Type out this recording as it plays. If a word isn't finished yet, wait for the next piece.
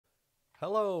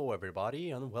Hello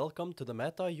everybody and welcome to the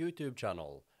Metta YouTube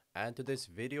channel and to this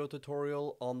video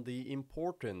tutorial on the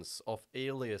importance of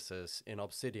aliases in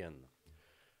Obsidian.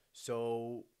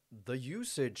 So the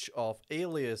usage of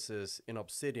aliases in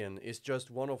Obsidian is just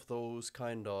one of those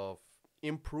kind of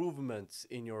improvements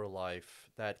in your life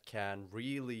that can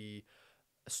really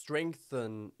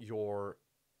strengthen your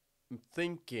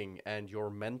thinking and your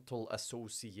mental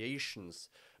associations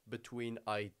between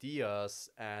ideas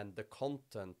and the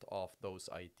content of those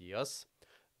ideas,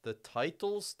 the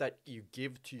titles that you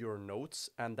give to your notes,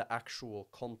 and the actual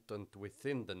content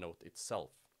within the note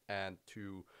itself, and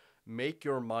to make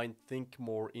your mind think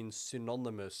more in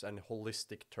synonymous and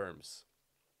holistic terms.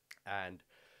 And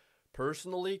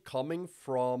personally, coming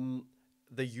from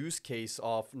the use case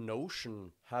of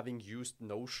Notion, having used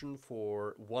Notion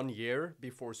for 1 year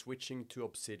before switching to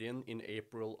Obsidian in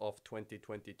April of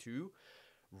 2022,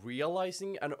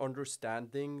 realizing and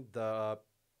understanding the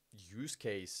use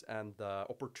case and the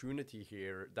opportunity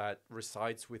here that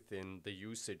resides within the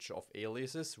usage of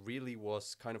aliases really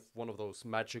was kind of one of those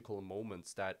magical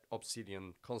moments that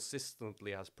Obsidian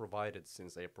consistently has provided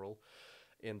since April,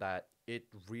 in that it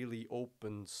really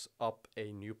opens up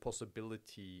a new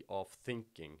possibility of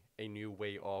thinking, a new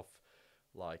way of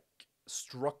like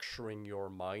structuring your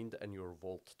mind and your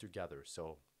vault together.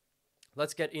 So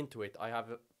let's get into it. I have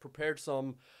prepared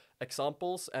some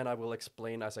examples and I will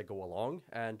explain as I go along.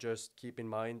 And just keep in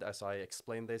mind as I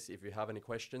explain this, if you have any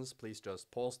questions, please just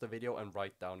pause the video and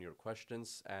write down your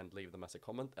questions and leave them as a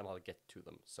comment and I'll get to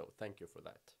them. So thank you for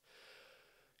that.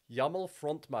 YAML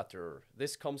front matter.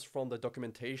 This comes from the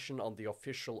documentation on the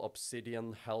official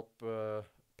Obsidian help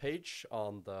page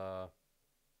on the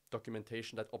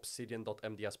documentation that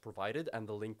Obsidian.md has provided, and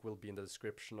the link will be in the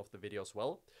description of the video as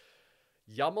well.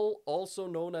 YAML, also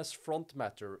known as front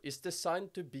matter, is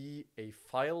designed to be a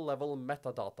file-level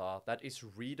metadata that is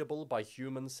readable by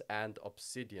humans and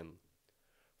Obsidian.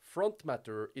 Front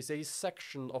matter is a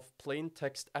section of plain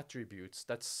text attributes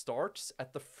that starts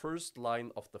at the first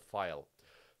line of the file.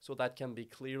 So that can be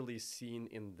clearly seen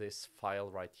in this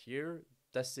file right here,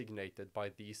 designated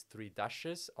by these 3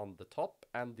 dashes on the top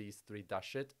and these 3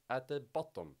 dashes at the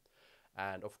bottom.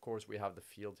 And of course we have the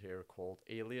field here called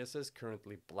aliases,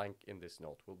 currently blank in this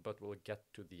note, but we'll get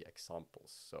to the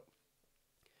examples. So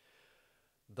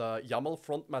the YAML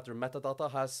front matter metadata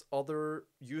has other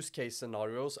use case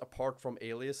scenarios apart from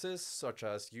aliases, such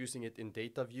as using it in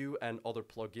data view and other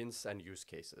plugins and use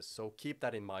cases. So keep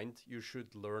that in mind. You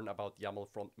should learn about YAML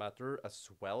front matter as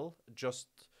well, just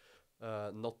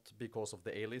not because of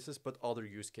the aliases, but other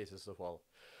use cases as well.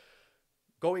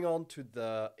 Going on to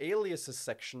the aliases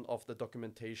section of the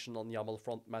documentation on YAML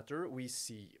front matter, we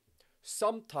see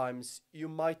sometimes you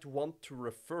might want to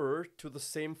refer to the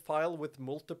same file with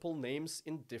multiple names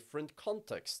in different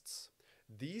contexts.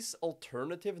 These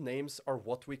alternative names are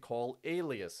what we call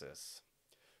aliases.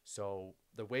 So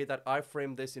the way that I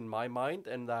frame this in my mind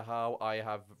and how I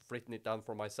have written it down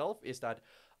for myself is that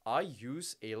I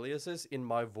use aliases in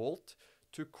my vault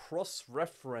to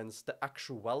cross-reference the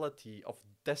actuality of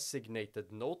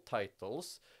designated note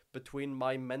titles between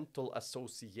my mental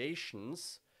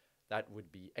associations. That would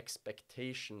be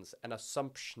expectations and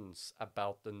assumptions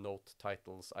about the note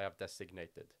titles I have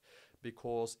designated.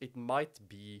 Because it might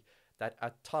be that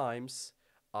at times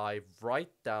I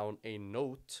write down a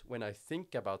note when I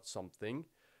think about something,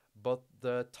 but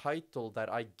the title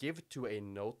that I give to a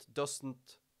note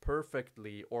doesn't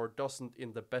perfectly or doesn't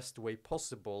in the best way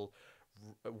possible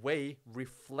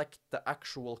reflect the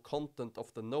actual content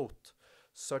of the note,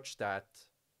 such that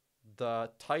the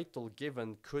title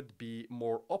given could be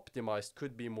more optimized,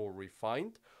 could be more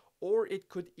refined, or it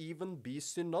could even be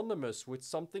synonymous with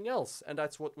something else. And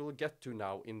that's what we'll get to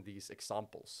now in these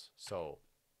examples. So,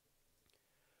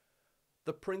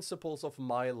 the principles of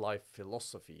my life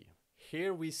philosophy.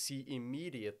 Here we see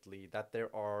immediately that there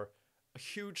are a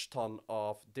huge ton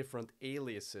of different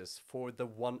aliases for the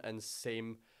one and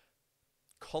same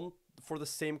for the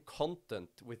same content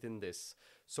within this.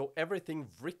 So everything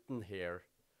written here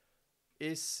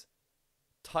is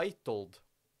titled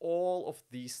all of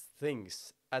these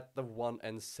things at the one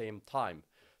and same time.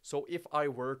 So if I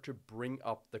were to bring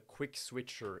up the quick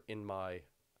switcher in my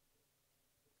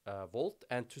vault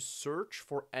and to search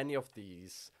for any of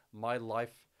these, my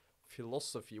life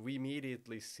philosophy, we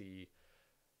immediately see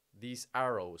these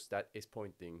arrows that is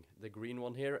pointing, the green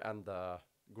one here and the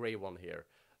gray one here.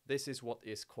 This is what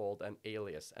is called an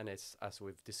alias, and it's, as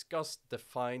we've discussed,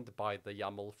 defined by the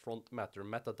YAML front matter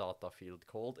metadata field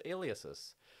called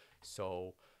aliases.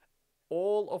 So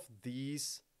all of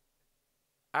these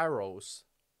arrows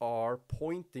are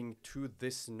pointing to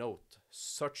this note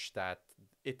such that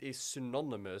it is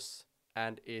synonymous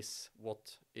and is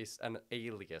what is an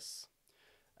alias.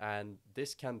 And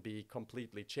this can be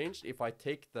completely changed. If I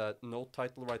take the note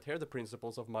title right here, the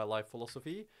principles of my life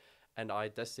philosophy, and I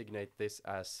designate this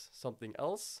as something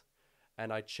else,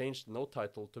 and I change the note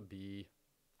title to be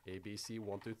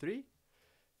ABC123,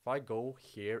 if I go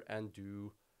here and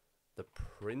do the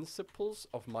principles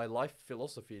of my life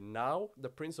philosophy, now the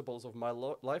principles of my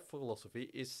life philosophy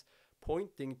is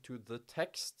pointing to the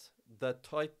text, the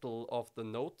title of the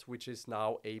note, which is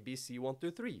now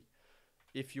ABC123,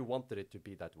 if you wanted it to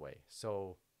be that way.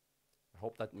 So I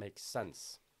hope that makes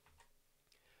sense.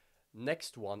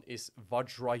 Next one is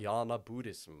Vajrayana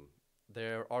Buddhism.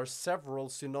 There are several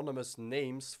synonymous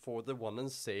names for the one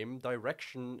and same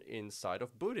direction inside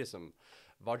of Buddhism.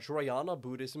 Vajrayana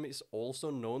Buddhism is also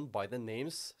known by the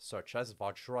names such as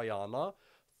Vajrayana,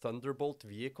 Thunderbolt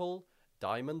Vehicle,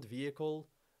 Diamond Vehicle,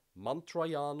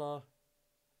 Mantrayana,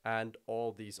 and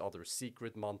all these other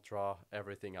secret mantra,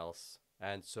 everything else.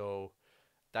 And so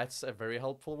that's a very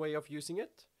helpful way of using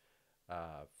it.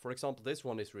 For example, this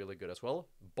one is really good as well.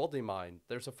 Body-mind.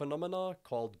 There's a phenomena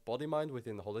called body-mind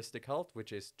within holistic health,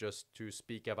 which is just to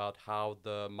speak about how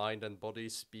the mind and body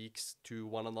speaks to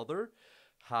one another,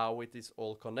 how it is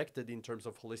all connected in terms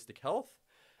of holistic health.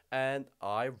 And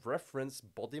I reference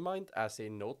body-mind as a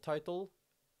note title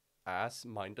as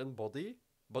mind and body,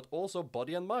 but also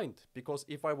body and mind, because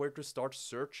if I were to start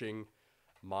searching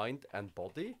mind and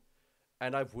body,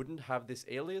 and I wouldn't have this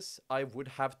alias, I would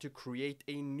have to create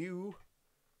a new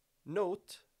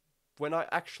note when I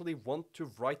actually want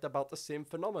to write about the same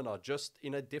phenomena, just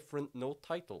in a different note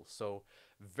title. So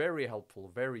very helpful,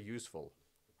 very useful.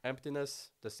 Emptiness,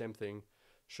 the same thing.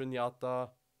 Shunyata,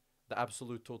 the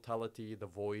absolute totality, the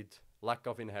void, lack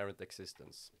of inherent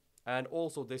existence. And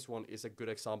also this one is a good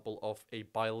example of a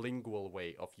bilingual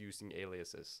way of using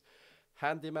aliases.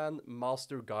 Handyman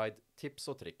Master Guide Tips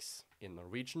og Triks in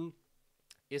Norwegian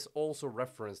is also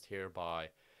referenced here by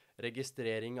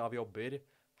registrering av jobber,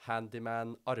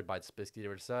 handyman,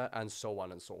 arbeidsbeskrivelse, and so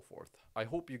on and so forth. I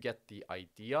hope you get the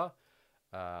idea.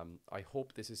 I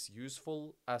hope this is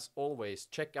useful. As always,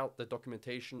 check out the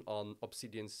documentation on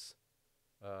Obsidian's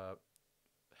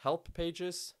help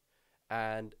pages.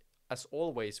 And as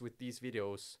always with these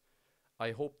videos,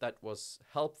 I hope that was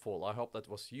helpful. I hope that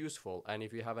was useful. And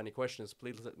if you have any questions,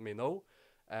 please let me know.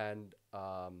 And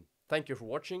thank you for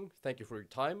watching. Thank you for your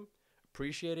time.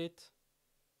 Appreciate it.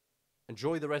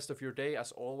 Enjoy the rest of your day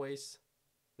as always.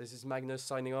 This is Magnus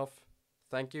signing off.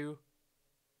 Thank you.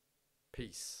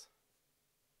 Peace.